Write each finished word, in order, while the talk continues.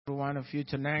one of you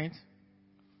tonight.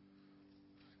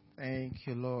 Thank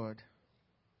you, Lord.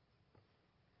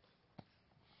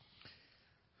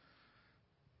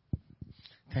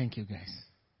 Thank you, guys.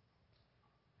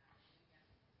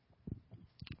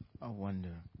 I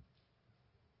wonder.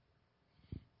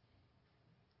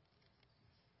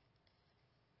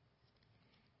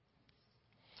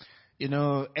 You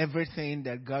know, everything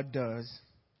that God does,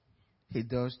 He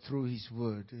does through His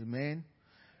Word. Amen?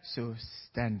 So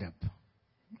stand up.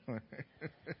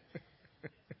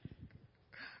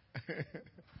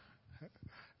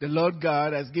 The Lord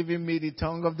God has given me the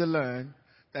tongue of the learned,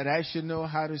 that I should know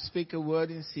how to speak a word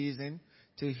in season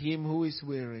to him who is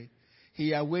weary.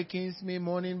 He awakens me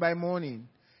morning by morning.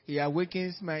 He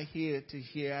awakens my ear to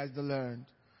hear as the learned.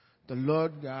 The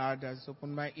Lord God has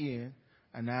opened my ear,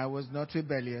 and I was not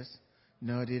rebellious,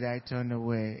 nor did I turn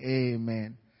away.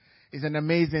 Amen. It's an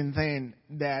amazing thing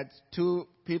that two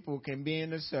people can be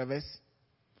in a service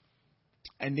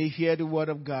and they hear the word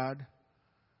of God.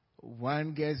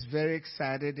 One gets very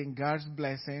excited in God's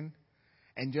blessing,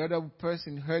 and the other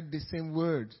person heard the same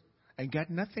words and got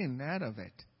nothing out of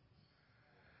it.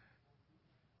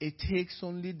 It takes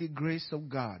only the grace of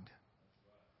God.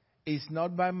 It's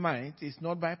not by might, it's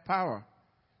not by power.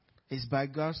 It's by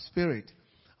God's Spirit.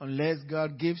 Unless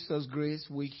God gives us grace,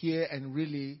 we hear and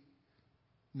really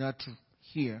not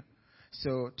hear.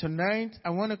 So tonight, I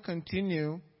want to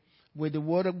continue with the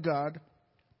Word of God.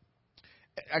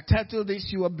 I titled this,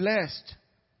 You Are Blessed.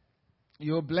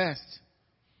 You are blessed.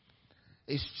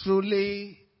 It's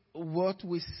truly what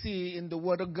we see in the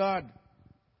Word of God.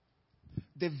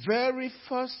 The very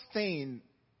first thing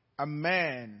a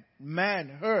man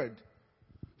heard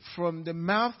from the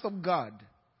mouth of God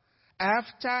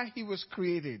after he was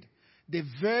created, the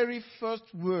very first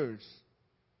words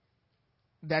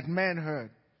that man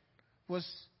heard was,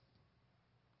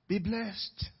 be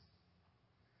blessed.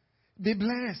 Be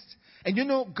blessed. And you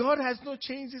know, God has not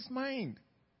changed His mind.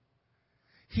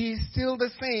 He is still the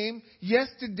same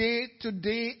yesterday,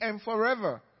 today, and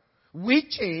forever. We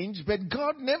change, but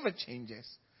God never changes.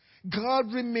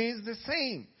 God remains the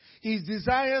same. His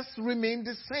desires remain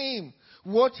the same.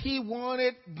 What He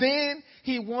wanted then,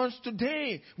 He wants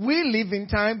today. We live in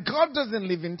time. God doesn't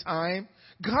live in time.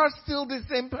 God's still the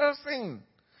same person.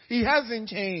 He hasn't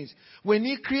changed. When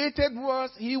He created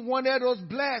us, He wanted us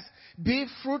blessed. Be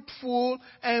fruitful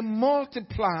and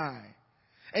multiply.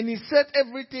 And He set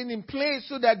everything in place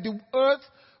so that the earth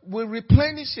will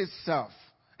replenish itself.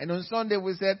 And on Sunday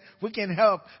we said we can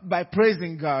help by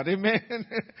praising God. Amen.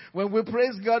 When we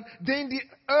praise God, then the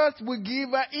earth will give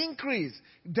an increase.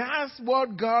 That's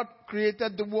what God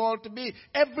created the world to be.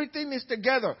 Everything is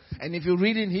together. And if you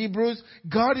read in Hebrews,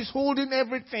 God is holding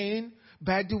everything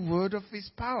by the word of His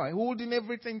power. Holding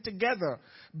everything together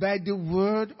by the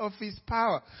word of His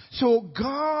power. So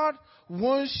God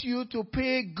wants you to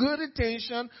pay good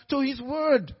attention to His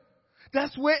word.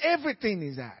 That's where everything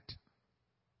is at.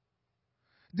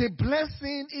 The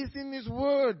blessing is in His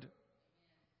word.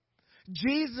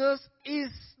 Jesus is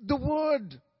the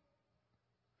word.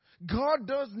 God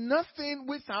does nothing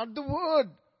without the word.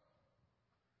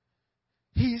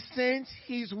 He sent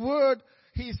His word,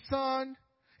 His Son,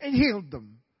 and healed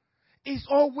them. It's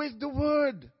always the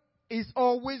word. It's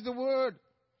always the word.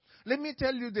 Let me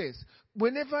tell you this.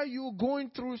 Whenever you're going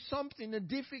through something, a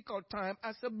difficult time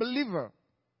as a believer,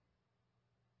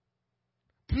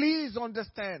 please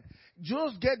understand,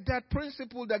 just get that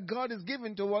principle that God has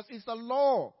given to us. It's a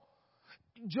law.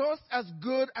 Just as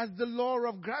good as the law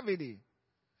of gravity.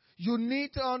 You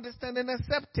need to understand and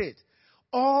accept it.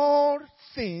 All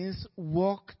things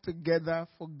work together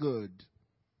for good.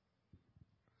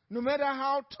 No matter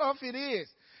how tough it is,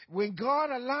 when God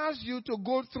allows you to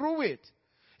go through it,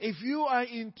 if you are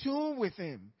in tune with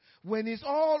Him, when it's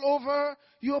all over,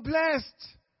 you're blessed.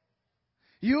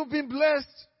 You've been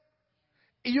blessed.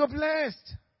 You're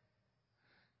blessed.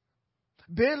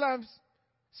 Balaam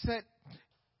said,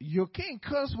 you can't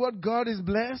curse what God is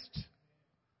blessed.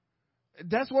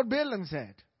 That's what Balaam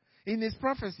said in his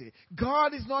prophecy.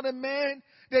 God is not a man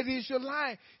that He should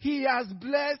lie. He has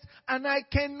blessed and I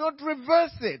cannot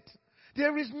reverse it.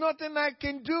 There is nothing I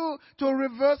can do to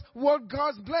reverse what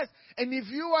God's blessed. And if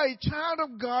you are a child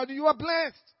of God, you are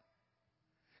blessed.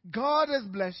 God has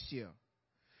blessed you.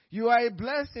 You are a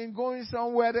blessing going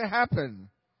somewhere to happen.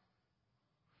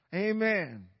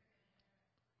 Amen.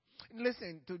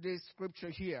 Listen to this scripture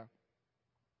here.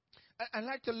 I'd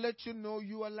like to let you know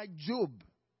you are like Job.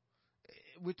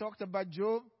 We talked about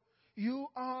Job. You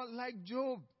are like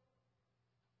Job.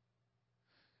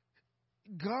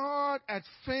 God had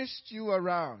fenced you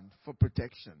around for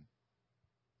protection.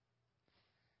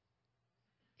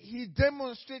 he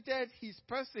demonstrated his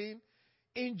person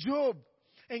in Job.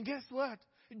 And guess what?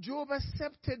 Job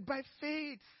accepted by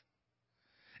faith.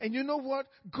 And you know what?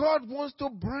 God wants to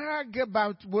brag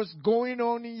about what's going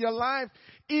on in your life,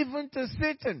 even to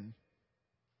Satan.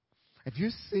 Have you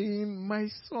seen my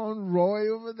son Roy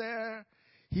over there?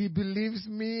 He believes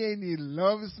me and he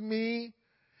loves me.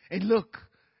 And look,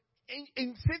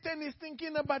 and Satan is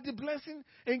thinking about the blessing,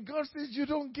 and God says, you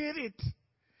don't get it.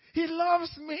 He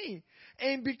loves me.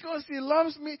 And because he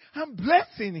loves me, I'm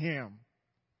blessing him.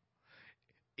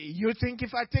 You think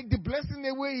if I take the blessing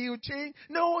away, he'll change?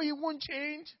 No, he won't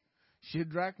change.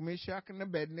 Shadrach, Meshach, and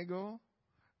Abednego.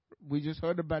 We just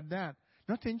heard about that.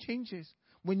 Nothing changes.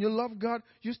 When you love God,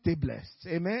 you stay blessed.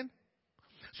 Amen?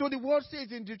 So the word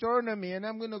says in Deuteronomy, and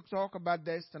I'm going to talk about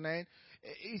this tonight.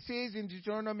 It says in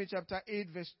Deuteronomy chapter 8,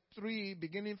 verse 3,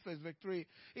 beginning verse 3,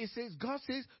 it says, God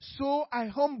says, so I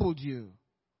humbled you,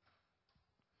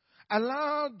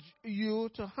 allowed you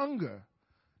to hunger.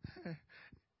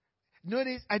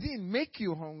 Notice, I didn't make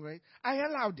you hungry. I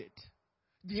allowed it.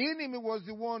 The enemy was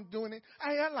the one doing it.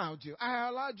 I allowed you. I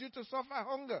allowed you to suffer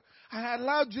hunger. I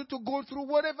allowed you to go through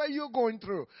whatever you're going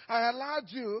through. I allowed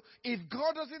you. If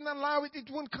God doesn't allow it, it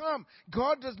won't come.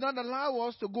 God does not allow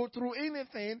us to go through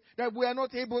anything that we are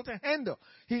not able to handle.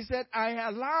 He said, I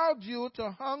allowed you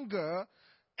to hunger,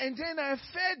 and then I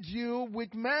fed you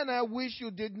with manna which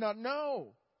you did not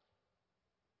know,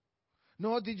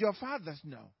 nor did your fathers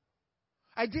know.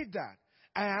 I did that.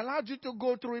 I allowed you to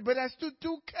go through it, but I still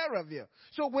took care of you.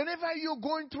 So whenever you're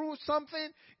going through something,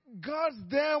 God's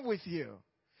there with you.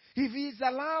 If He's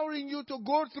allowing you to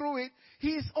go through it,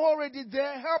 He's already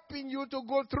there helping you to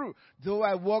go through. Though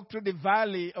I walk through the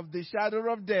valley of the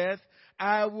shadow of death,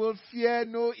 I will fear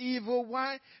no evil.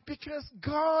 Why? Because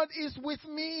God is with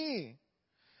me.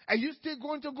 Are you still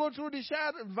going to go through the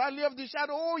valley of the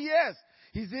shadow? Oh, yes.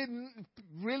 Is it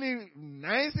really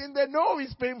nice in there? No,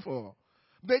 it's painful.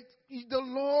 But the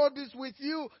Lord is with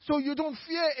you, so you don't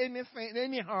fear anything,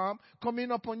 any harm coming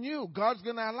upon you. God's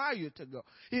going to allow you to go.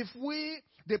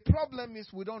 The problem is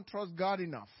we don't trust God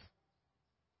enough.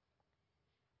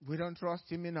 We don't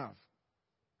trust Him enough.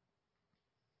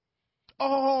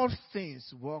 All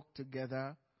things work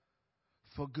together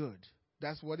for good.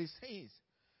 That's what it says.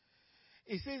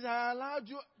 It says, I allowed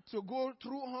you to go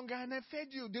through hunger and I fed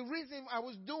you. The reason I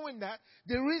was doing that,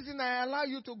 the reason I allow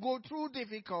you to go through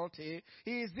difficulty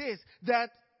is this,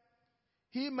 that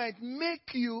He might make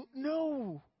you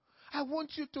know. I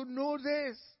want you to know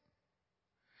this,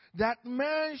 that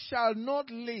man shall not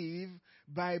live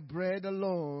by bread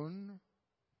alone.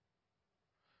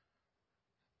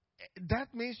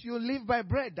 That means you live by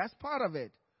bread. That's part of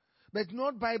it. But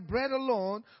not by bread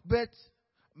alone, but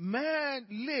man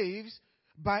lives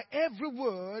by every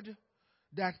word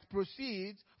that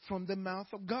proceeds from the mouth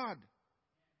of God.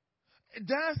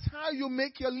 That's how you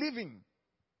make your living.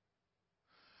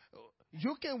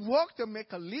 You can work to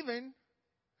make a living,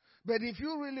 but if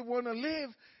you really want to live,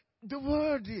 the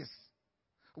word is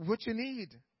what you need.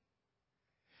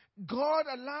 God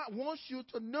wants you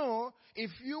to know, if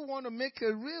you want to make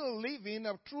a real living,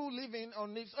 a true living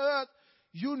on this earth,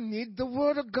 you need the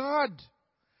word of God.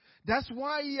 That's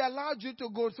why He allowed you to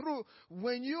go through.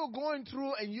 When you're going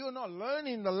through and you're not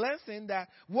learning the lesson, that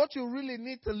what you really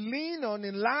need to lean on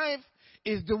in life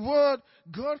is the word,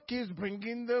 God keeps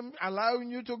bringing them,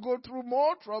 allowing you to go through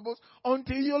more troubles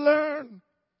until you learn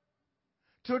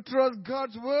to trust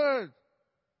God's word.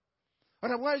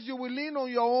 Otherwise, you will lean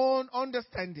on your own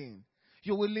understanding.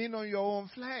 You will lean on your own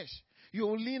flesh. You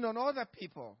will lean on other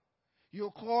people.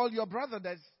 You'll call your brother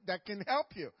that can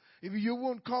help you. If you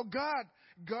won't call God,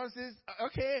 God says,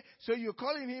 okay, so you're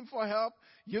calling Him for help,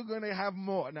 you're going to have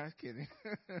more. No, I'm kidding.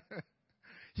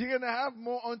 You're going to have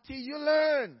more until you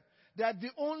learn that the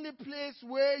only place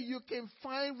where you can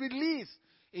find release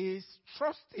is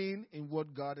trusting in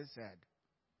what God has said.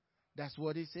 That's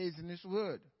what He says in His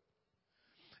word.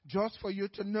 Just for you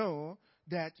to know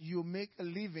that you make a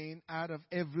living out of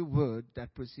every word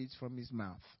that proceeds from His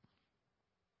mouth.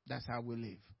 That's how we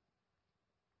live.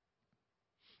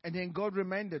 And then God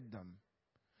reminded them,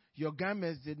 your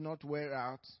garments did not wear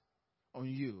out on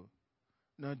you,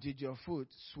 nor did your foot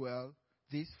swell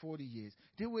these 40 years.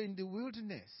 They were in the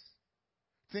wilderness.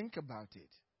 Think about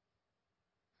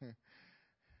it.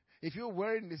 If you're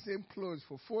wearing the same clothes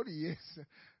for 40 years,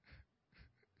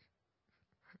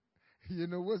 you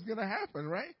know what's going to happen,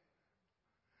 right?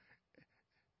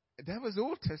 That was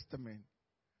Old Testament.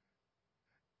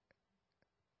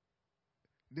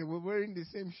 They were wearing the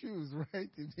same shoes, right?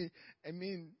 I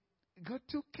mean, God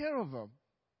took care of them.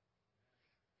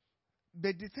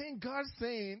 But the thing God's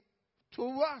saying to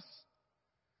us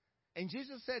And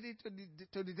Jesus said it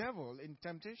to the devil in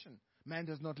temptation. Man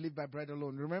does not live by bread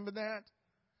alone. Remember that?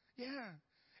 Yeah.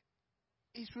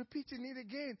 He's repeating it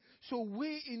again. So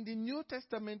we in the New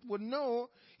Testament will know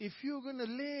if you're going to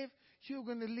live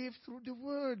through the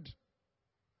Word.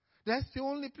 That's the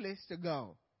only place to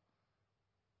go.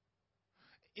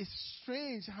 It's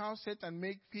strange how Satan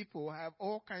makes people have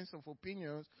all kinds of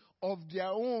opinions of their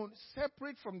own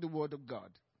separate from the Word of God.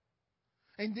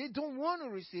 And they don't want to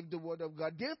receive the Word of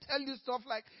God. They'll tell you stuff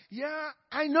like, yeah,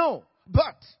 I know,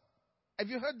 but. Have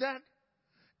you heard that?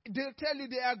 They'll tell you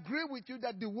they agree with you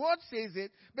that the Word says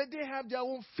it, but they have their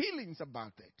own feelings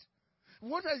about it.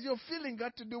 What has your feeling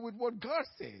got to do with what God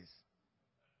says?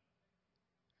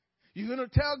 You're going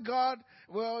to tell God,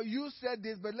 well, you said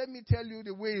this, but let me tell you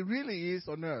the way it really is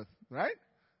on earth, right?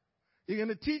 You're going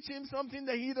to teach him something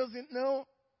that he doesn't know.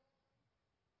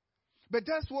 But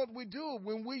that's what we do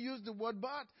when we use the word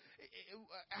but.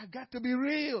 I got to be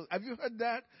real. Have you heard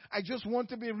that? I just want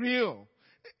to be real.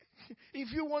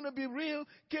 If you want to be real,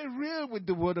 get real with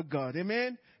the Word of God.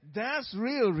 Amen? That's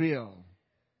real.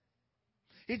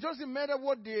 It doesn't matter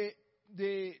what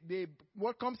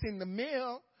what comes in the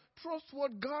mail. Trust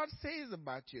what God says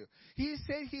about you. He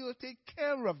said He will take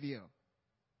care of you.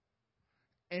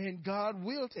 And God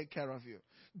will take care of you.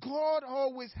 God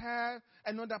always has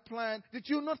another plan that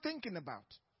you're not thinking about.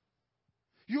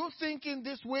 You're thinking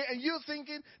this way and you're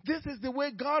thinking this is the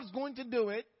way God's going to do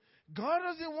it. God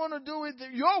doesn't want to do it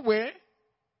your way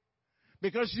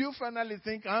because you finally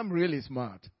think I'm really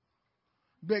smart.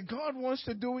 But God wants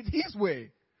to do it His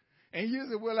way. And you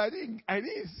say, well, I didn't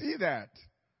see that.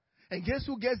 And guess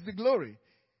who gets the glory?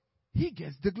 He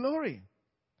gets the glory.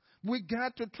 We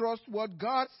got to trust what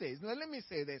God says. Now let me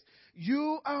say this.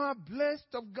 You are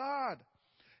blessed of God.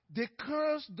 The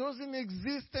curse doesn't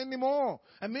exist anymore.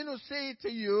 I'm going to say it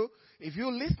to you. If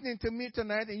you're listening to me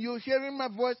tonight and you're hearing my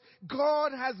voice,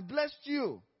 God has blessed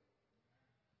you.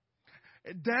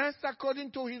 That's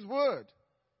according to His word.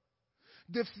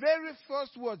 The very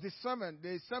first words, the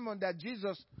sermon that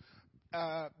Jesus,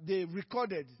 the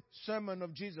recorded sermon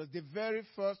of Jesus, the very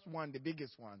first one, the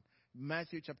biggest one,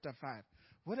 Matthew chapter 5.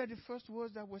 What are the first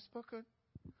words that were spoken?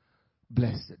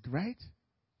 Blessed, right?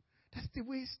 That's the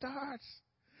way it starts.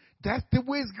 That's the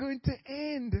way it's going to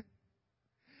end.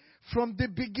 From the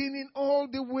beginning all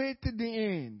the way to the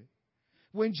end.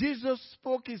 When Jesus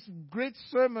spoke His great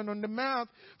sermon on the Mount,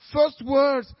 first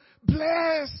words,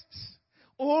 blessed.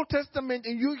 Old Testament,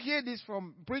 and you hear this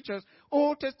from preachers,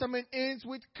 Old Testament ends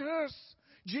with curse.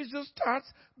 Jesus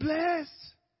starts blessed.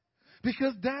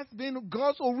 Because that's been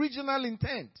God's original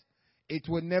intent. It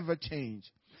will never change.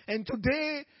 And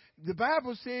today, the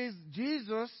Bible says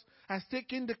Jesus has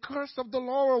taken the curse of the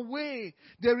law away.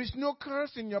 There is no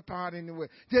curse in your part anyway.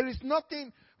 There is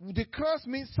nothing. The curse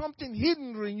means something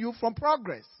hindering you from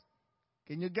progress.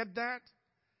 Can you get that?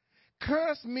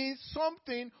 Curse means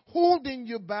something holding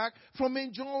you back from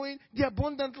enjoying the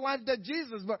abundant life that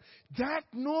Jesus brought. That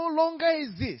no longer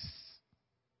exists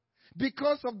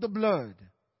because of the blood.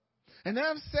 And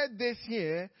I've said this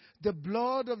here, the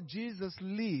blood of Jesus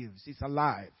lives. It's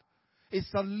alive.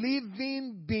 It's a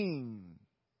living being.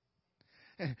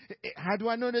 How do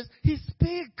I know this? He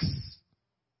speaks.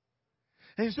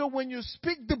 And so when you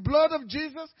speak the blood of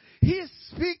Jesus, He is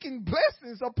speaking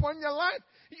blessings upon your life.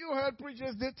 You heard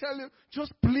preachers, they tell you,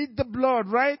 just plead the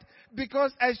blood, right?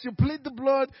 Because as you plead the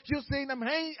blood, you're saying,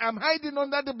 I'm hiding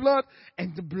under the blood.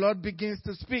 And the blood begins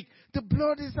to speak. The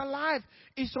blood is alive.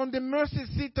 It's on the mercy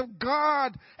seat of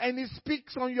God. And He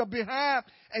speaks on your behalf.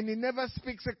 And He never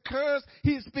speaks a curse.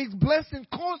 He speaks blessing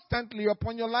constantly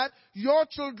upon your life, your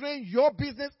children, your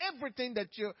business, everything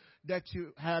that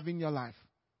you have in your life.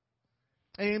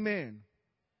 Amen.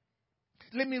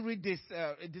 Let me read this,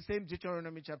 the same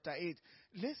Deuteronomy chapter 8.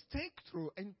 Let's take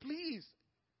through, and please,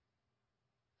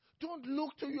 don't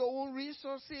look to your own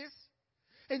resources,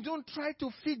 and don't try to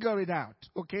figure it out,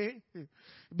 okay?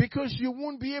 Because you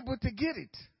won't be able to get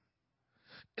it.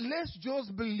 Let's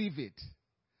just believe it,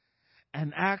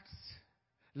 and act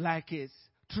like it's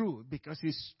true, because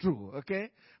it's true, okay?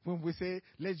 When we say,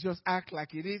 let's just act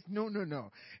like it is, no.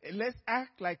 Let's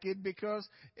act like it because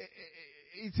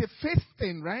it's a faith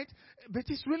thing, right? But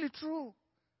it's really true.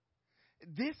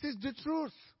 This is the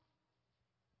truth.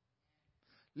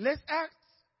 Let's act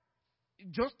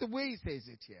just the way He says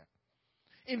it here.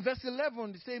 In verse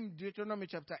 11, the same Deuteronomy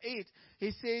chapter 8,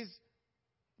 He says,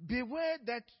 beware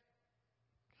that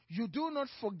you do not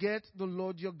forget the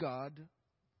Lord your God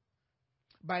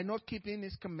by not keeping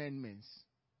His commandments,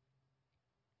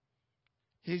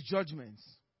 His judgments,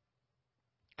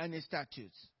 and His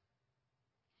statutes,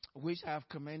 which I have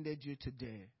commanded you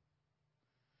today.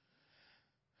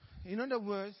 In other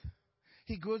words,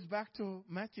 He goes back to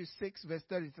Matthew 6, verse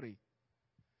 33.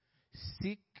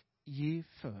 Seek ye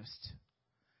first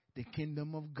the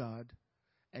kingdom of God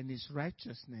and his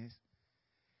righteousness.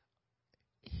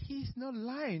 He's not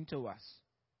lying to us.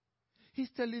 He's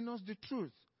telling us the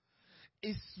truth.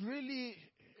 It's really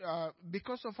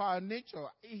because of our nature.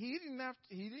 He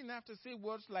didn't have to say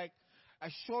words like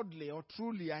assuredly or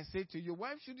truly I say to you.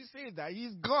 Why should he say that?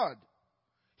 He's God.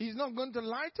 He's not going to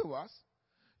lie to us.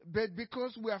 But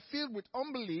because we are filled with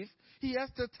unbelief, he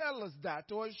has to tell us that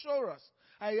to assure us.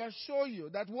 I assure you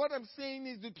that what I'm saying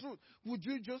is the truth. Would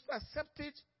you just accept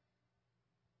it?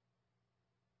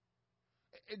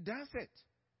 That's it.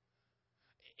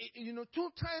 You know, 2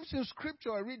 times in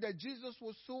Scripture I read that Jesus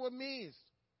was so amazed.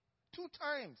 2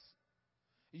 times.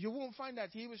 You won't find that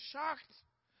he was shocked.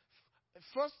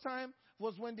 First time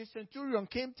was when the centurion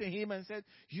came to him and said,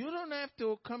 you don't have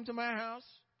to come to my house.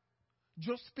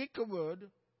 Just speak a word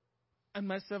and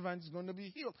my servant is going to be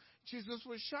healed. Jesus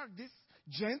was shocked. This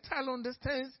Gentile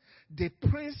understands the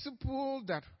principle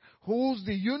that holds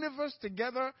the universe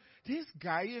together. This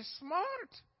guy is smart.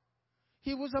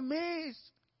 He was amazed.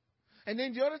 And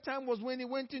then the other time was when he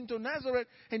went into Nazareth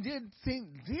and they think,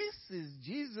 this is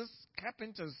Jesus,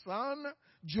 carpenter's son,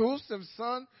 Joseph's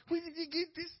son. Where did he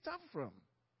get this stuff from?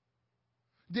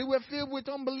 They were filled with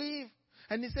unbelief.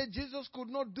 And he said Jesus could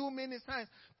not do many signs.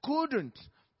 Couldn't.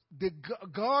 The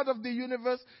God of the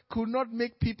universe could not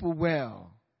make people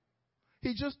well.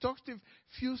 He just talked to a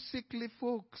few sickly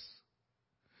folks.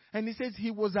 And he says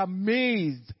he was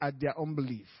amazed at their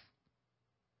unbelief.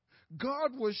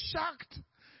 God was shocked.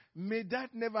 May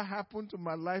that never happen to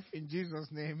my life in Jesus'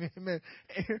 name. Amen.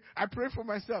 I pray for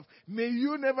myself. May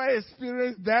you never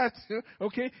experience that,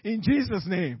 okay, in Jesus'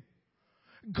 name.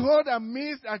 God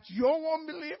amazed at your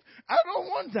unbelief. I don't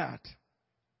want that.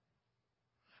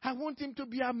 I want him to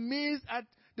be amazed at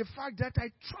the fact that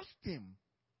I trust him.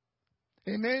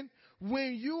 Amen.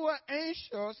 When you are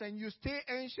anxious and you stay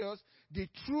anxious, the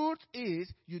truth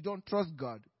is you don't trust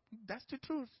God. That's the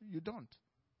truth. You don't.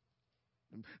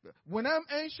 When I'm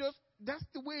anxious, that's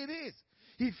the way it is.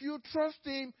 If you trust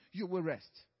him, you will rest.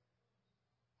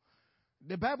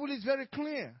 The Bible is very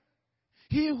clear.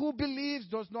 He who believes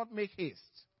does not make haste.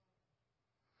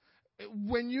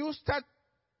 When you start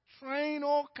trying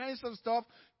all kinds of stuff,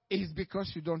 it's because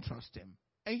you don't trust him.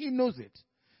 And he knows it.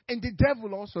 And the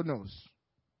devil also knows.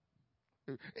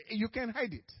 You can't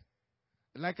hide it.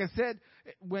 Like I said,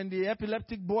 when the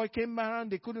epileptic boy came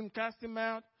around, they couldn't cast him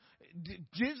out.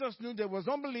 Jesus knew there was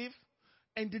unbelief,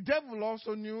 and the devil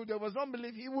also knew there was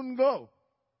unbelief. He wouldn't go.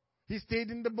 He stayed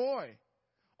in the boy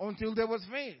until there was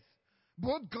faith.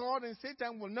 Both God and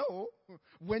Satan will know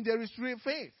when there is real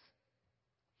faith.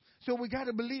 So we got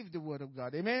to believe the word of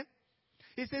God. Amen?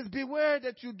 It says, beware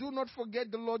that you do not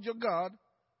forget the Lord your God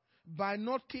by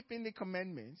not keeping the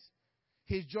commandments,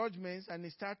 his judgments, and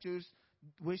his statutes,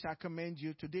 which I command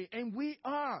you today. And we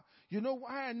are. You know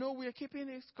why I know we are keeping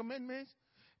his commandments?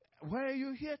 Why are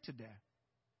you here today?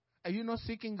 Are you not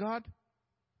seeking God?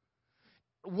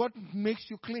 What makes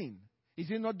you clean? Is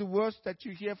it not the words that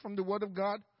you hear from the word of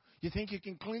God? You think you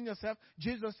can clean yourself?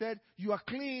 Jesus said, you are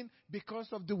clean because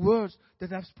of the words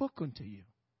that I've spoken to you.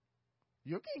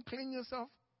 You can clean yourself.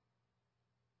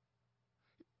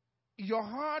 Your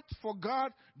heart for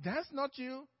God, that's not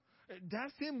you.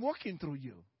 That's him working through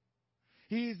you.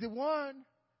 He is the one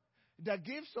that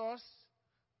gives us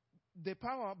the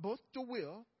power both to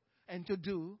will and to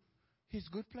do his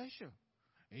good pleasure.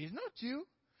 It's not you.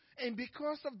 And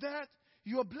because of that,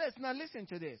 you are blessed. Now listen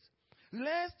to this.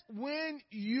 Lest when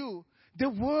you, the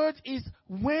word is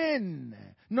when,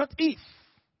 not if.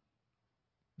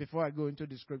 Before I go into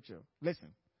the scripture,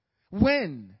 listen.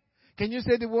 When. Can you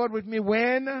say the word with me?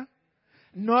 When,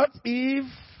 not if.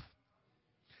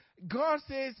 God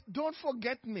says, don't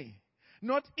forget me.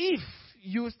 Not if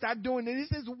you start doing it. He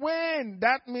says when.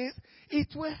 That means it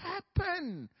will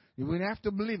happen. You will have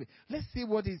to believe it. Let's see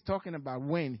what he's talking about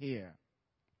when here.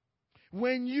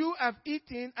 When you have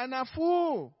eaten and are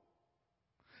full.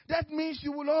 That means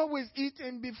you will always eat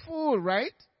and be full,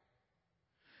 right?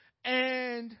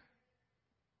 And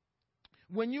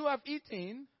when you have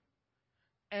eaten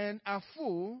and are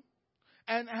full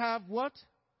and have what?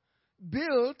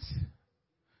 Built.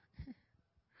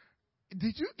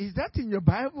 Is that in your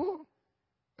Bible?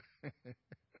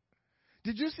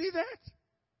 Did you see that?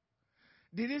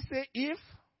 Did it say if?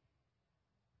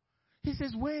 He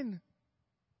says when.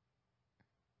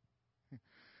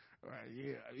 Well,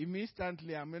 yeah,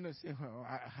 instantly I'm going to say, well,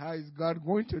 how is God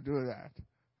going to do that?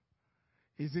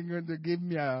 Is he going to give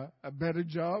me a better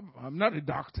job? I'm not a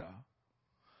doctor.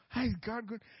 How is God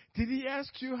going? Did he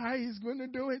ask you how he's going to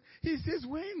do it? He says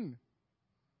when.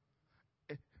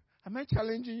 Am I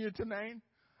challenging you tonight?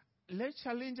 Let's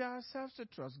challenge ourselves to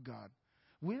trust God.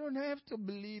 We don't have to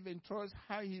believe and trust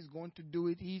how He's going to do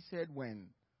it. He said when.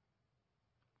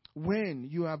 When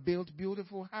you have built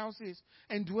beautiful houses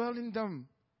and dwell in them.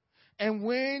 And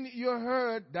when you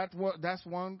heard that's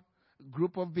one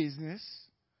group of business.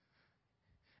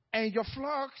 And your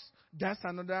flocks, that's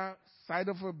another side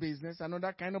of a business,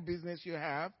 another kind of business you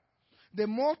have. They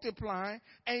multiply,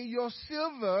 and your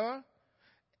silver,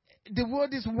 the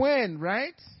word is when,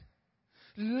 right?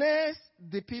 Lest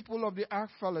the people of the Ark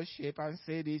Fellowship, I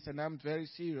say this, and I'm very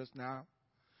serious now,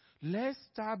 let's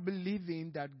start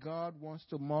believing that God wants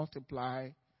to multiply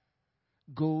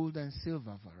gold and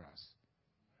silver for us.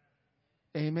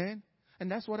 Amen?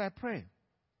 And that's what I pray.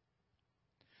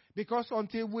 Because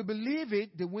until we believe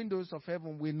it, the windows of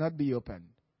heaven will not be opened.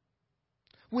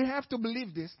 We have to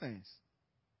believe these things.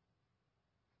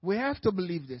 We have to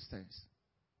believe these things.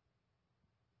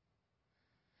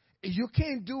 You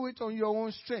can't do it on your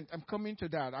own strength. I'm coming to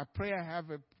that. I pray I have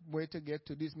a way to get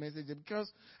to this message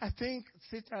because I think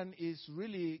Satan is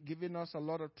really giving us a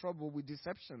lot of trouble with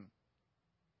deception.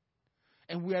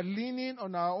 And we are leaning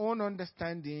on our own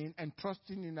understanding and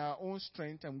trusting in our own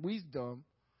strength and wisdom.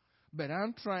 But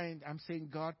I'm saying,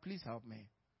 God, please help me.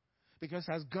 Because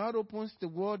as God opens the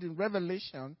word in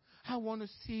Revelation, I want to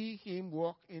see Him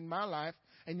work in my life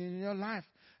and in your life.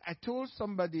 I told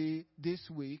somebody this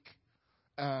week,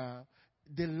 the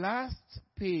last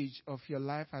page of your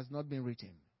life has not been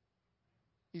written.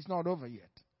 It's not over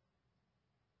yet.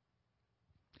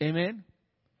 Amen?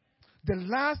 The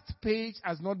last page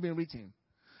has not been written.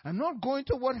 I'm not going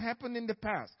to what happened in the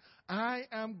past. I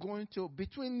am going to,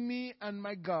 between me and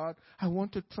my God, I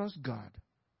want to trust God.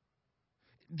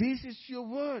 This is your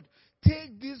word.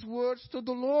 Take these words to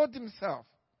the Lord Himself.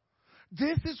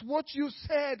 This is what you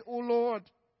said, O Lord.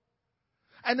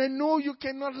 And I know you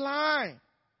cannot lie.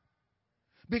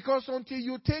 Because until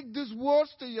you take these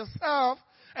words to yourself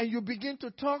and you begin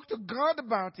to talk to God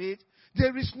about it,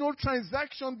 there is no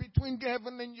transaction between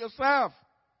heaven and yourself.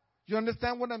 You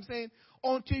understand what I'm saying?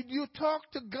 Until you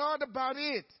talk to God about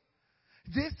it.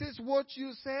 This is what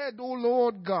you said, O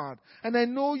Lord God. And I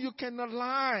know you cannot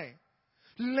lie.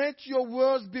 Let your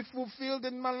words be fulfilled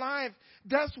in my life.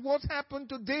 That's what happened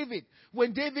to David.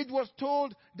 When David was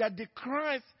told that the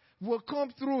Christ will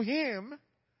come through him,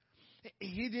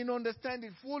 he didn't understand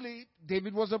it fully.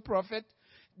 David was a prophet.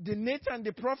 The Nathan,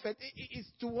 the prophet,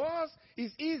 to us,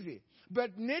 is easy.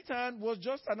 But Nathan was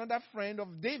just another friend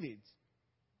of David's.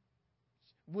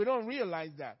 We don't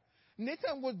realize that.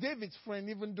 Nathan was David's friend,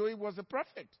 even though he was a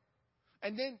prophet.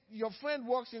 And then your friend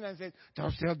walks in and says,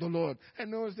 "Thus saith the Lord."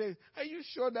 And no one says, "Are you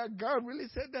sure that God really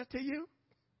said that to you?"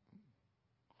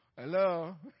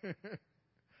 Hello?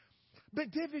 But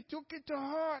David took it to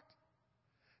heart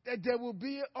that there will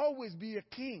always be a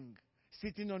king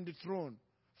sitting on the throne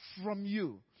from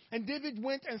you. And David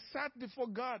went and sat before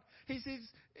God. He says,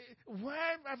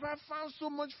 "Why have I found so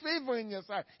much favor in your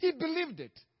sight?" He believed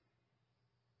it.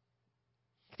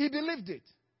 He believed it.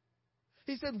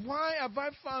 He said, "Why have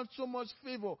I found so much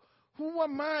favor? Who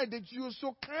am I that you are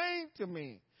so kind to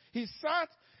me?" He sat,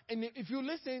 and if you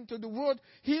listen to the word,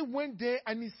 he went there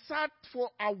and he sat for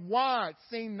a while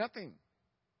saying nothing.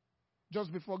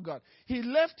 Just before God. He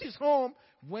left his home,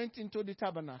 went into the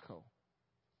tabernacle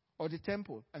or the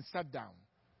temple and sat down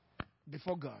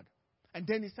before God. And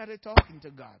then he started talking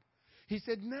to God. He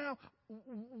said, "Now,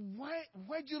 why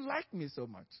do you like me so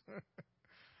much?"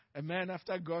 A man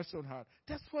after God's own heart.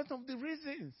 That's one of the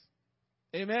reasons.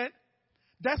 Amen?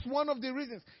 That's one of the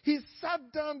reasons. He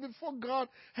sat down before God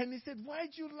and he said, "Why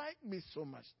do you like me so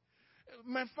much?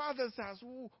 My father's house,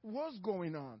 what's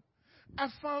going on? I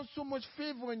found so much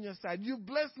favor in your sight. You've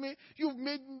blessed me. You've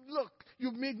made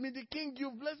me the king.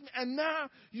 You've blessed me. And now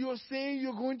you're saying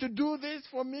you're going to do this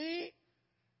for me?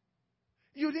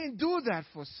 You didn't do that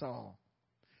for Saul.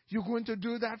 You're going to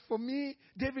do that for me?"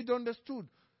 David understood.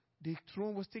 The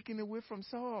throne was taken away from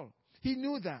Saul. He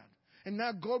knew that. And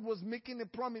now God was making a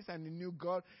promise, and he knew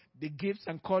God, the gifts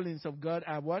and callings of God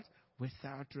are what?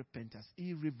 Without repentance.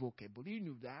 Irrevocable. He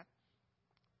knew that.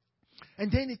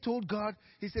 And then he told God,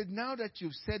 he said, "Now that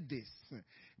you've said this,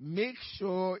 make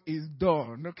sure it's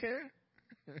done, okay?"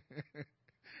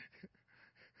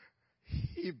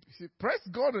 he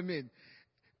pressed God on it.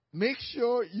 Make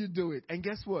sure you do it. And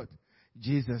guess what?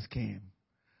 Jesus came.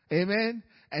 Amen?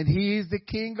 And he is the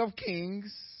King of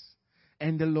kings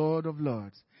and the Lord of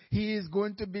lords. He is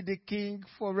going to be the king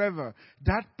forever.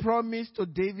 That promise to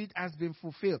David has been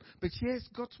fulfilled. But here's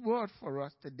God's word for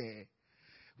us today.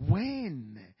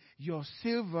 When your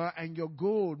silver and your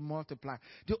gold multiply,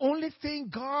 the only thing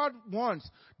God wants,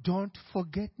 don't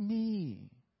forget me.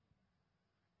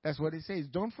 That's what he says.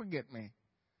 Don't forget me.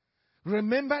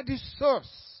 Remember the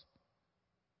source.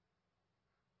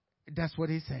 That's what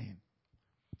he's saying.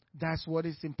 That's what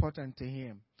is important to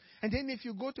him. And then if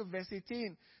you go to verse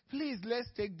 18, please, let's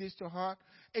take this to heart.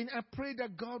 And I pray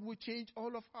that God will change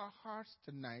all of our hearts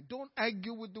tonight. Don't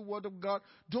argue with the word of God.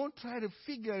 Don't try to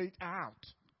figure it out.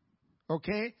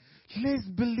 Okay? Let's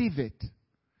believe it.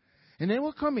 And then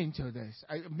we'll come into this.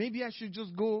 Maybe I should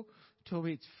just go to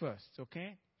it first,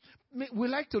 okay? We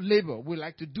like to labor. We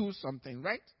like to do something,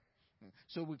 right?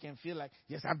 So we can feel like,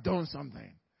 yes, I've done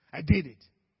something. I did it.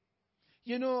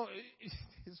 You know,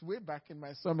 it's way back in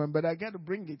my sermon, but I got to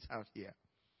bring it out here.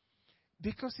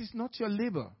 Because it's not your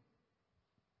labor.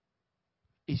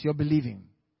 It's your believing.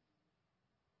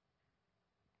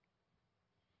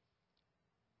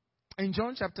 In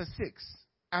John chapter 6,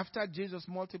 after Jesus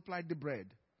multiplied the bread,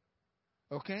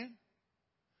 okay?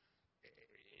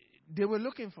 They were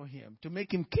looking for him to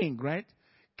make him king, right?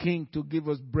 King to give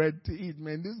us bread to eat.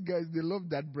 Man, these guys, they loved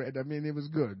that bread. I mean, it was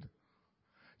good.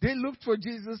 They looked for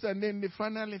Jesus and then they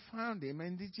finally found him.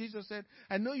 And Jesus said,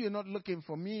 I know you're not looking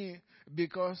for me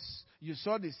because you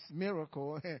saw this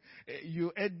miracle.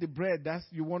 You ate the bread.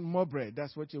 You want more bread.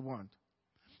 That's what you want.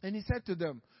 And he said to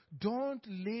them, don't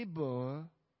labor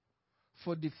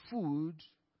for the food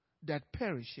that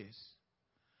perishes,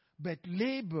 but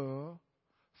labor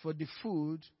for the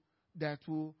food that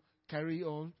will carry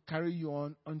you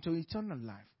on unto eternal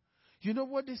life. You know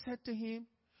what they said to him?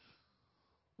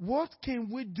 What can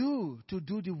we do to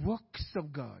do the works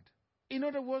of God? In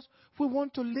other words, we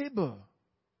want to labor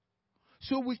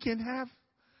so we can have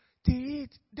to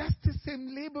eat. That's the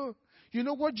same labor. You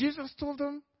know what Jesus told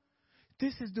them?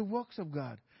 This is the works of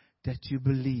God, that you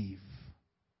believe.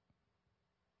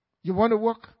 You want to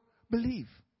work? Believe.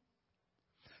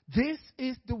 This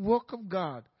is the work of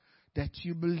God, that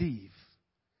you believe.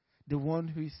 The one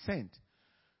who is sent.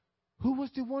 Who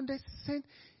was the one that sent?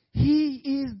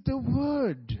 He is the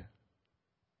Word.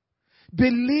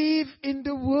 Believe in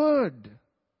the Word.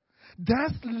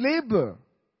 That's labor.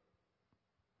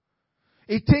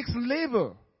 It takes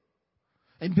labor.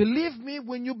 And believe me,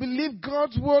 when you believe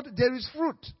God's Word, there is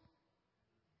fruit.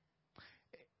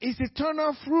 It's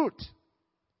eternal fruit.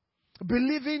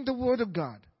 Believing the Word of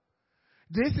God.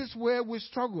 This is where we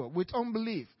struggle with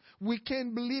unbelief. We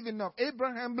can't believe enough.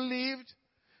 Abraham believed.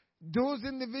 Those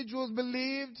individuals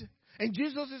believed. And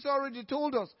Jesus has already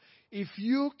told us, if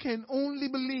you can only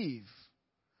believe,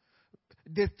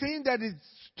 the thing that is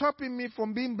stopping me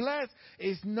from being blessed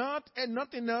is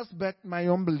nothing else but my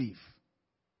unbelief.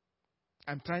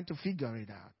 I'm trying to figure it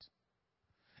out.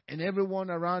 And everyone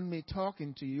around me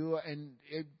talking to you and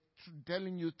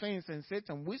telling you things, and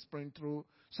Satan whispering through,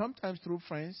 sometimes through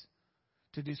friends,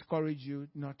 to discourage you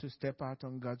not to step out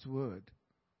on God's word.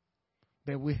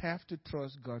 But we have to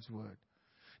trust God's word.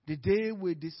 The day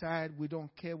we decide we don't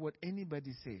care what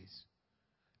anybody says,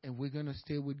 and we're going to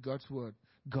stay with God's word,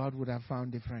 God would have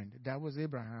found a friend. That was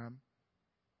Abraham.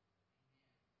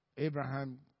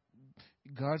 Abraham,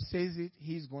 God says it,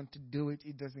 he's going to do it.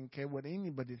 He doesn't care what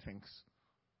anybody thinks.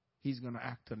 He's going to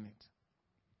act on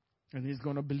it. And he's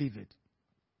going to believe it.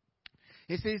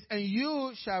 He says, and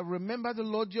you shall remember the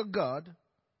Lord your God,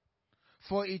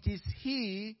 for it is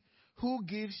he who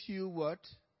gives you what?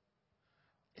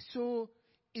 So,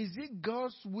 is it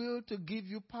God's will to give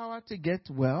you power to get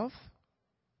wealth?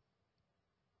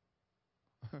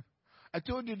 I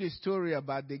told you the story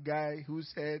about the guy who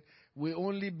said, we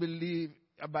only believe,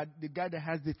 about the guy that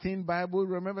has the thin Bible.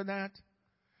 Remember that?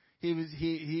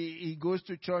 He goes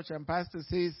to church and pastor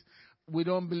says, we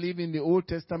don't believe in the Old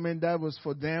Testament. That was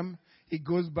for them. He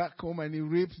goes back home and he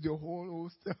rips the whole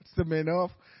Old Testament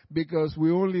off because we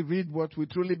only read what we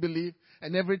truly believe.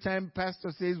 And every time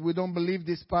pastor says we don't believe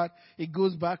this part, he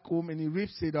goes back home and he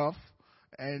rips it off.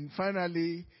 And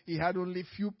finally, he had only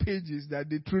few pages that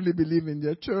they truly believe in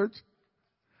their church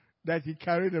that he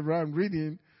carried around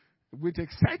reading with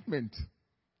excitement.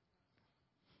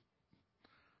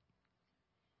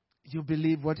 You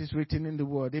believe what is written in the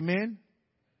Word. Amen?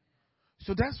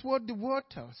 So that's what the Word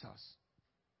tells us.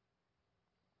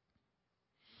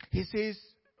 He says,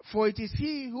 for it is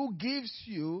he who gives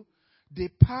you the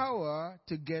power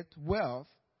to get wealth.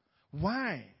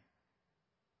 Why?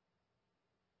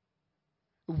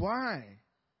 Why?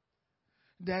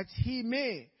 That he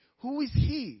may. Who is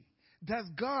he? That's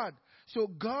God. So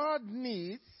God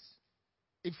needs,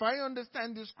 if I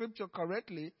understand the scripture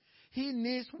correctly, he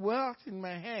needs wealth in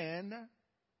my hand.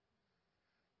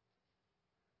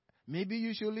 Maybe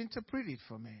you should interpret it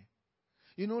for me.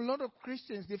 You know, a lot of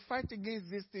Christians, they fight against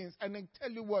these things. And I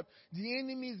tell you what, the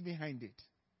enemy is behind it.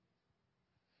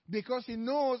 Because he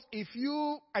knows if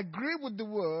you agree with the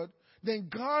word, then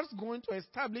God's going to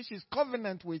establish his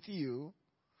covenant with you,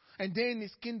 and then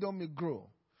his kingdom will grow.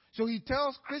 So he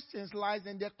tells Christians lies,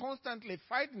 and they're constantly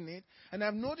fighting it. And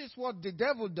I've noticed what the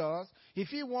devil does. If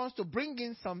he wants to bring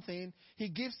in something, he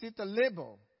gives it a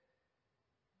label.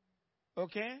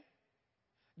 Okay?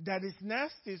 That is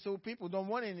nasty, so people don't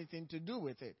want anything to do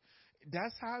with it.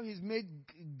 That's how he's made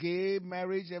gay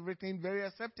marriage, everything very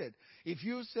accepted. If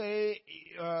you say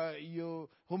your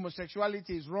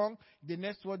homosexuality is wrong, the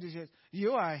next word is,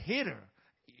 you are a hater.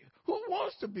 Who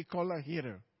wants to be called a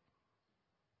hater?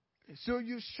 So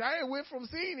you shy away from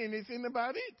saying anything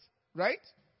about it, right?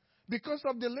 Because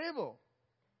of the label.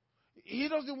 He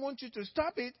doesn't want you to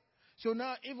stop it. So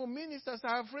now even ministers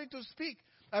are afraid to speak.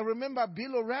 I remember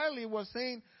Bill O'Reilly was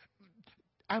saying,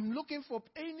 I'm looking for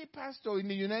any pastor in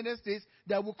the United States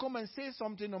that will come and say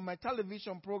something on my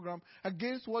television program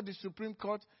against what the Supreme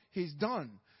Court has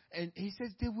done. And he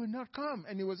says, they will not come.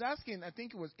 And he was asking, I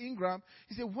think it was Ingram,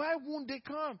 he said, why won't they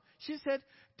come? She said,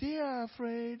 they are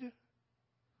afraid.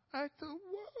 I thought,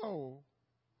 whoa,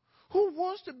 who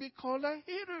wants to be called a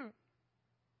hater?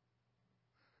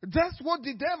 That's what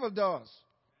the devil does.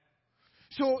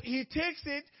 So he takes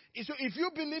it. So if you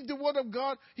believe the word of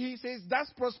God, he says that's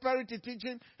prosperity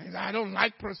teaching. And I don't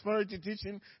like prosperity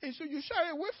teaching. And so you shy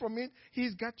away from it.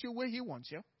 He's got you where he wants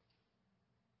you.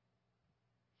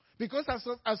 Because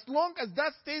as long as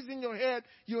that stays in your head,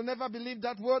 you'll never believe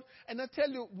that word. And I tell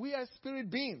you, we are spirit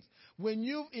beings. When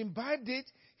you've imbibed it,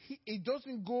 it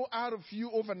doesn't go out of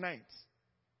you overnight.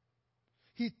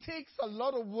 He takes a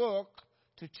lot of work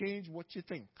to change what you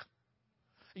think.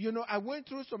 You know, I went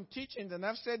through some teachings, and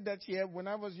I've said that here when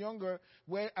I was younger,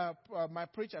 where my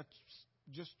preacher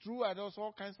just threw at us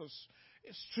all kinds of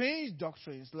strange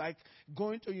doctrines, like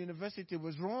going to university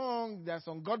was wrong, that's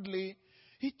ungodly.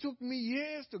 It took me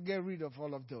years to get rid of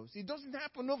all of those. It doesn't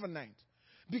happen overnight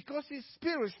because it's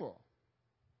spiritual.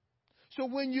 So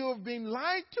when you've been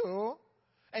lied to,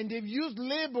 and they've used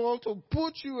label to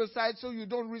put you aside so you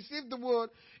don't receive the word,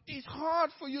 it's hard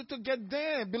for you to get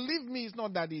there. Believe me, it's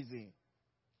not that easy.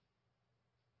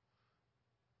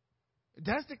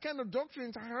 That's the kind of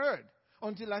doctrines I heard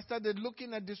until I started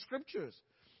looking at the scriptures.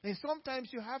 And sometimes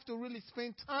you have to really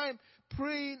spend time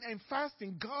praying and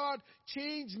fasting. God,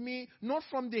 change me, not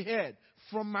from the head,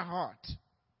 from my heart,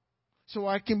 so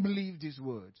I can believe these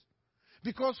words.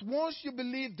 Because once you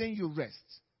believe, then you rest.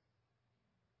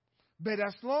 But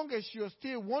as long as you're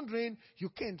still wondering, you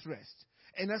can't rest.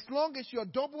 And as long as you're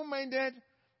double-minded,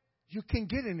 you can't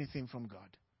get anything from God.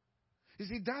 You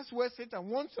see, that's where Satan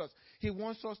wants us. He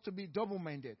wants us to be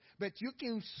double-minded. But you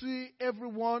can see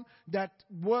everyone that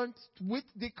went with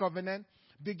the covenant,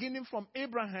 beginning from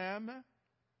Abraham,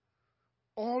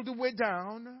 all the way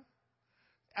down,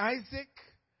 Isaac,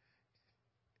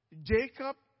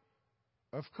 Jacob.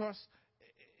 Of course,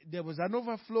 there was an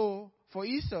overflow for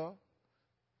Esau.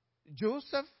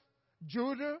 Joseph,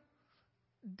 Judah,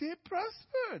 they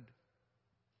prospered.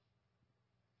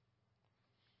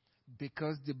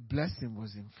 Because the blessing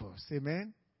was enforced.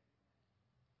 Amen?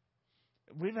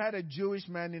 We've had a Jewish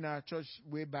man in our church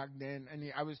way back then, and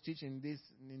I was teaching this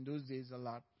in those days a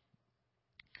lot.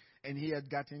 And he had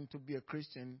gotten to be a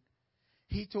Christian.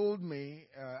 He told me,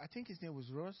 I think his name was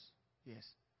Ross. Yes,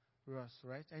 Ross,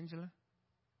 right, Angela?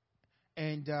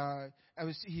 And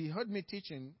he heard me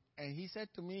teaching, and he said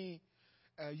to me,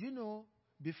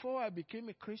 before I became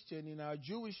a Christian in our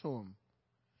Jewish home,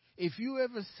 if you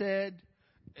ever said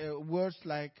words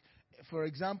like, for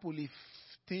example, if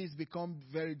things become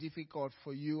very difficult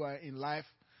for you in life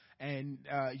and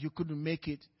you couldn't make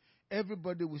it,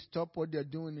 everybody will stop what they're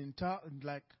doing and talk and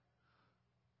like,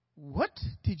 what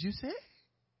did you say?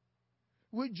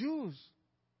 We're Jews.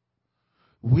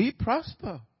 We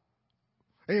prosper.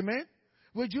 Amen?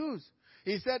 We're Jews.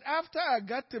 He said, after I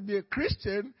got to be a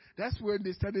Christian, that's when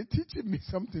they started teaching me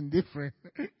something different.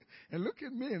 And look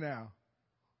at me now.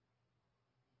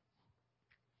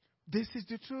 This is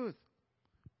the truth.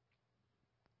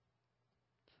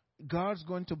 God's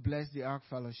going to bless the Ark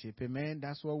Fellowship. Amen.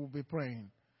 That's what we'll be praying.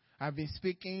 I've been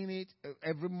speaking it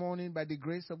every morning by the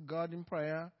grace of God in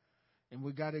prayer. And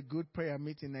we got a good prayer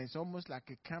meeting. It's almost like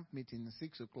a camp meeting at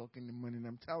 6 o'clock in the morning.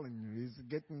 I'm telling you, it's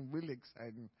getting really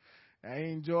exciting. I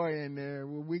enjoy, and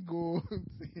when we go,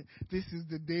 this is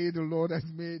the day the Lord has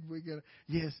made.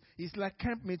 Yes, it's like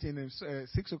camp meeting at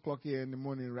 6 o'clock here in the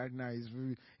morning right now.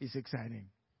 It's exciting.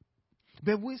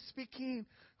 But we're speaking,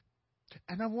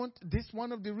 and I want this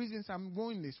one of the reasons I'm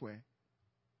going this way.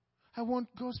 I want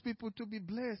God's people to be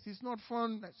blessed. It's not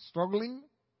fun struggling.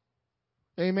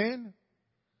 Amen.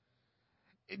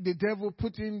 The devil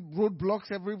put in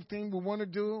roadblocks, everything we want to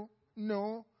do.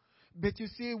 No. But you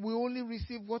see, we only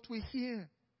receive what we hear.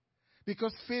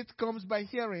 Because faith comes by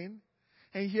hearing,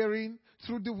 and hearing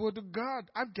through the word of God.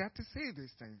 I've got to say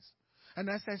these things. And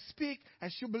as I speak,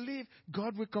 as you believe,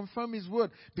 God will confirm his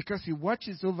word, because he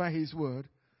watches over his word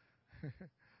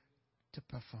to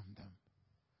perform them.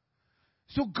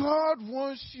 So God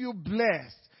wants you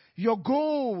blessed, your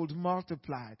gold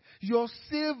multiplied, your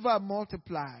silver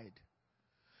multiplied.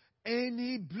 And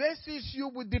he blesses you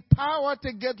with the power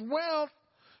to get wealth,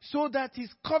 so that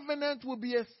his covenant will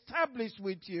be established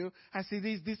with you as it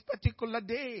is this particular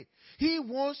day. He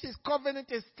wants his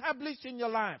covenant established in your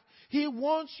life. He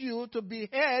wants you to be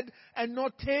head and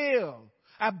not tail,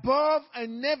 above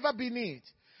and never beneath.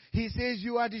 He says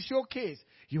you are the showcase.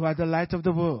 You are the light of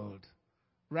the world.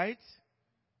 Right?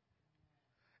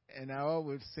 And I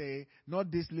always say, not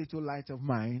this little light of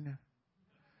mine.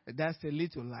 That's a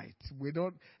little light.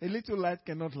 A little light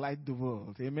cannot light the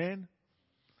world. Amen?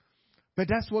 But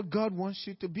that's what God wants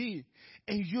you to be.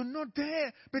 And you're not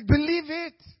there. But believe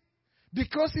it.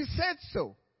 Because he said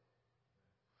so.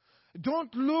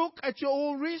 Don't look at your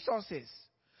own resources.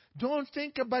 Don't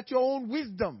think about your own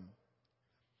wisdom.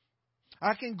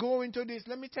 I can go into this.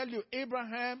 Let me tell you,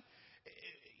 Abraham,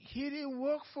 he didn't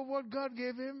work for what God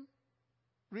gave him.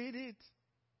 Read it.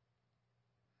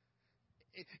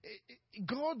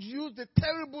 God used a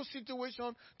terrible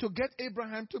situation to get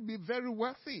Abraham to be very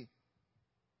wealthy.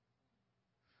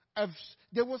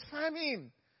 There was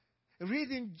famine. Read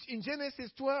in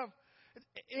Genesis 12.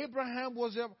 Abraham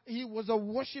was a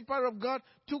worshiper of God,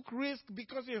 took risk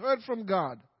because he heard from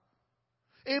God.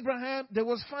 Abraham, there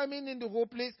was famine in the whole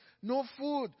place, no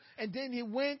food. And then he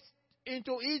went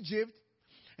into Egypt.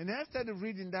 And I started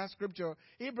reading that scripture.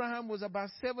 Abraham was about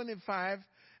 75,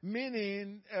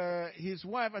 meaning his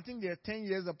wife, I think they're 10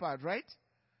 years apart, right?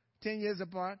 10 years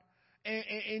apart.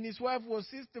 And his wife was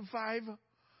 65.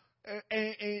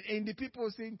 And the people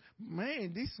were saying,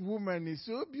 man, this woman is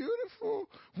so beautiful.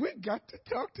 We got to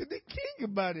talk to the king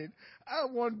about it. I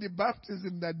want the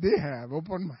baptism that they have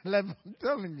upon my life. I'm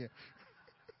telling you.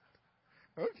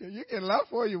 Okay, you can laugh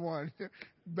all you want,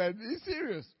 but it's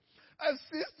serious. A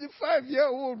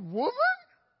 65-year-old woman?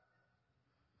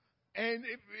 And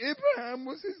Abraham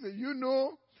was saying, you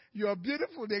know, you're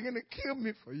beautiful. They're going to kill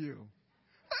me for you.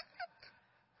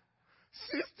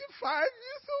 65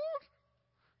 years old?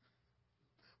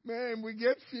 Man, we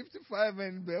get 55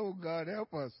 and, oh, God,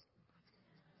 help us.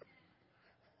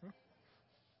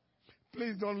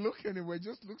 Please don't look anywhere.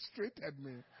 Just look straight at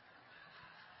me.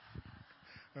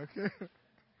 Okay?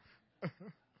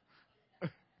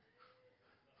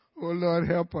 Oh, Lord,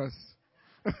 help us.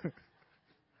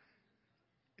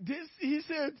 He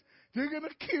said, they're going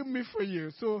to kill me for you.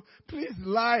 So please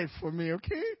lie for me,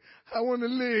 okay? I want to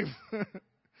live.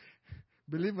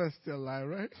 Believers still lie,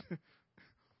 right?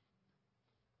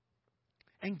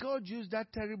 And God used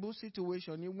that terrible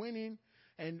situation. He went in,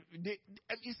 and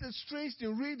it's a strange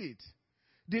thing. Read it.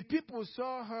 The people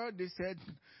saw her. They said,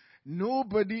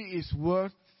 nobody is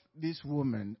worth this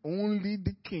woman. Only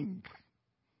the king.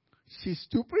 She's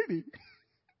too pretty.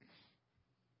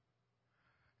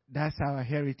 That's our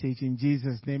heritage in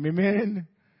Jesus' name. Amen.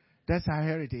 That's our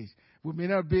heritage. We may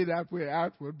not be that way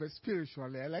outward, but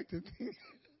spiritually, I like to think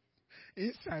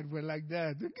inside we're like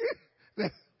that. Okay?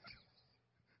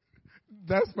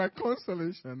 That's my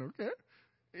consolation, okay?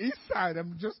 Inside,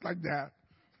 I'm just like that.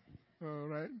 All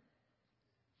right?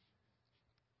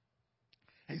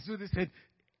 And so they said,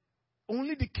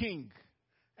 only the king.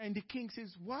 And the king says,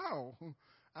 wow,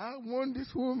 I want this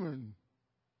woman.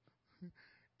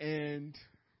 And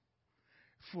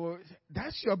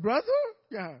that's your brother?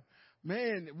 Yeah.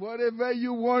 Man, whatever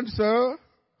you want, sir,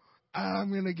 I'm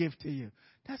going to give to you.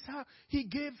 That's how he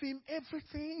gave him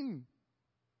everything.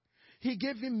 He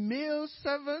gave him male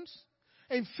servants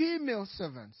and female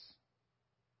servants.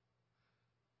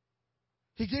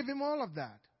 He gave him all of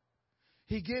that.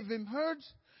 He gave him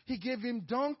herds. He gave him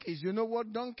donkeys. You know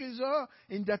what donkeys are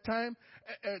in that time?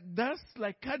 That's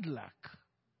like Goodluck.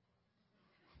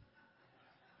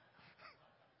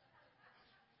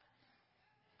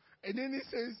 And then he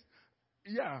says,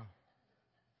 yeah.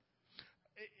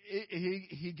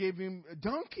 He gave him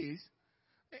donkeys.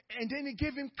 And then he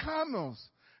gave him camels.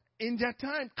 In that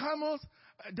time, camels,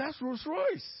 that's Rolls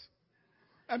Royce.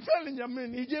 I'm telling you,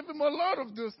 he gave him a lot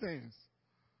of those things.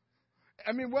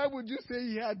 Why would you say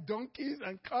he had donkeys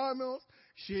and camels,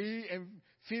 she and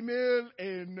female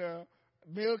and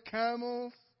male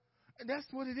camels? And that's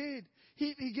what he did.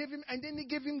 He gave him, and then he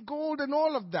gave him gold and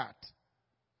all of that.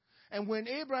 And when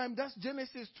Abraham, that's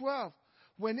Genesis 12.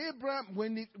 When Abraham,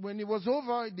 when it was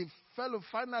over, the fellow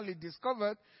finally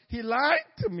discovered, he lied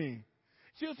to me.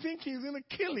 You think he's going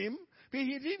to kill him, but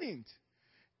he didn't.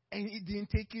 And he didn't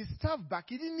take his stuff back.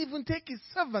 He didn't even take his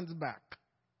servants back.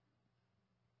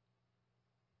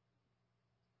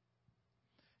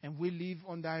 And we live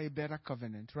under a better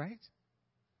covenant, right?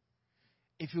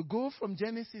 If you go from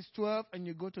Genesis 12 and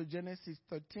you go to Genesis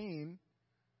 13,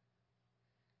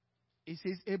 it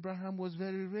says Abraham was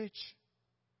very rich.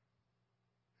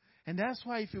 And that's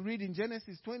why if you read in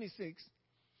Genesis 26,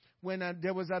 when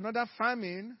there was another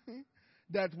famine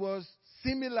that was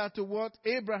similar to what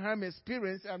Abraham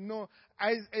experienced, I know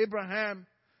Abraham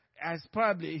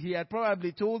he had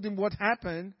probably told him what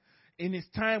happened in his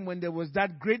time when there was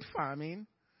that great famine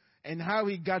and how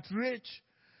he got rich.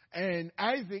 And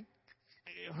Isaac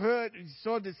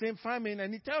saw the same famine,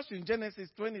 and he tells you in Genesis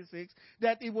 26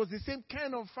 that it was the same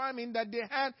kind of famine that they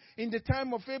had in the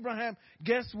time of Abraham.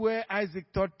 Guess where Isaac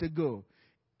thought to go?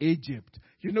 Egypt.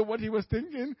 You know what he was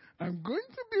thinking? I'm going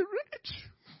to be rich.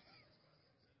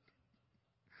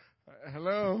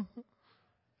 Hello?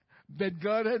 But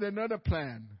God had another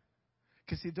plan,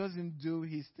 because he doesn't do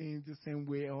his things the same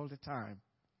way all the time.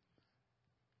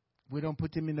 We don't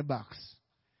put him in a box.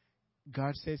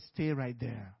 God says, stay right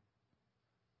there.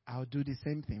 I'll do the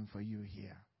same thing for you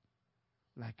here,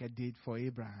 like I did for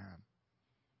Abraham.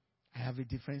 I have a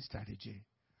different strategy.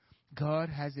 God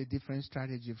has a different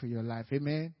strategy for your life.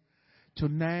 Amen?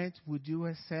 Tonight, would you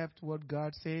accept what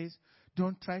God says?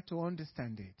 Don't try to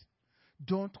understand it.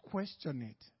 Don't question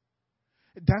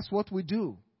it. That's what we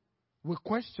do. We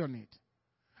question it.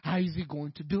 How is he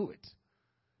going to do it?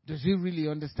 Does he really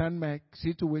understand my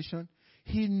situation?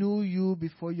 He knew you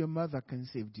before your mother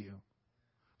conceived you.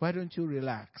 Why don't you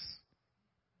relax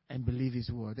and believe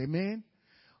his word? Amen?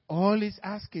 All he's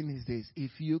asking is this: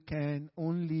 if you can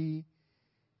only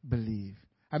believe.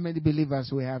 How many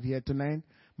believers we have here tonight?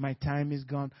 My time is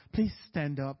gone. Please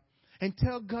stand up and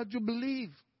tell God you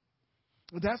believe.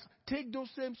 Take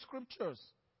those same scriptures.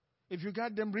 If you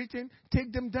got them written,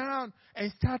 take them down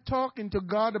and start talking to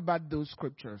God about those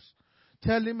scriptures.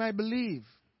 Tell him, I believe.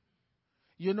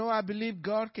 You know, I believe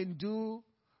God can do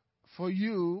for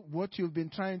you what you've been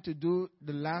trying to do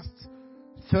the last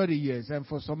 30 years. And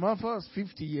for some of us,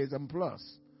 50 years and plus.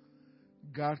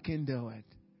 God can do it.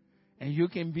 And you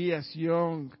can be as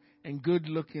young and good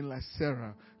looking like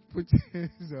Sarah. Put your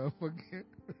hands up again.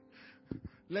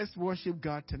 Let's worship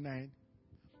God tonight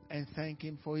and thank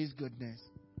him for his goodness,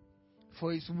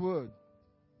 for his word.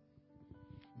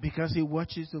 Because he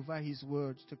watches over his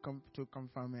words to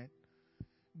confirm it.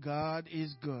 God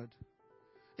is good.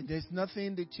 And there's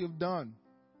nothing that you've done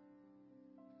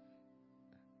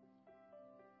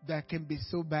that can be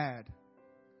so bad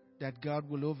that God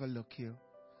will overlook you.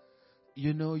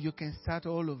 You know, you can start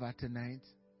all over tonight.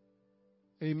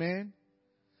 Amen?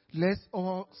 Let's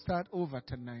all start over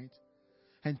tonight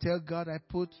and tell God, I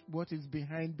put what is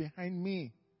behind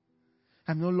me.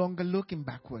 I'm no longer looking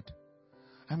backward.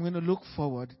 I'm going to look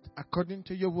forward according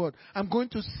to your word. I'm going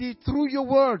to see through your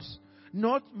words,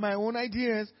 not my own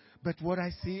ideas, but what I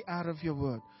see out of your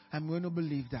word. I'm going to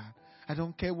believe that. I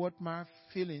don't care what my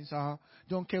feelings are.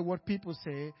 Don't care what people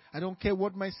say. I don't care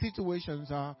what my situations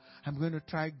are. I'm going to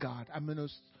try God. I'm going to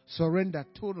surrender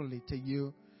totally to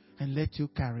you and let you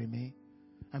carry me.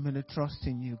 I'm going to trust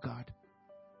in you, God.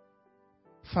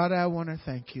 Father, I want to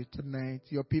thank you tonight.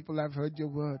 Your people have heard your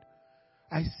word.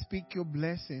 I speak your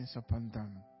blessings upon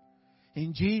them.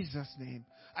 In Jesus' name,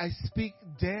 I speak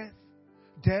debt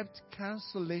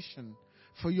cancellation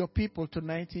for your people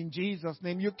tonight. In Jesus'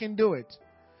 name, you can do it.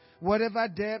 Whatever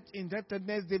debt,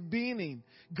 indebtedness they've been in,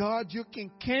 God, you can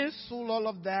cancel all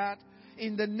of that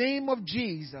in the name of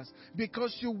Jesus,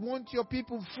 because you want your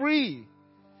people free.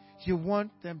 You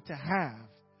want them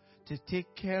to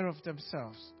take care of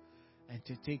themselves and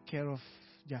to take care of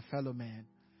their fellow man.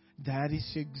 That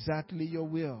is exactly your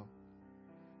will.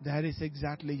 That is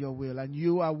exactly your will. And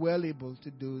you are well able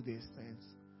to do these things.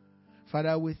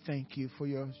 Father, we thank you for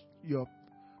your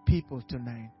people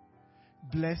tonight.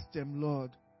 Bless them,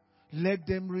 Lord. Let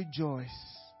them rejoice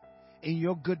in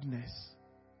your goodness,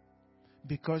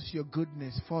 because your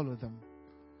goodness follow them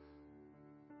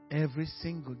every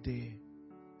single day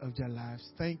of their lives.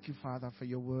 Thank you, Father, for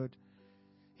your word.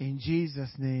 In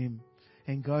Jesus' name.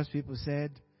 And God's people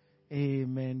said,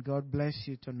 amen. God bless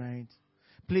you tonight.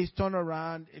 Please turn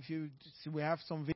around. We have some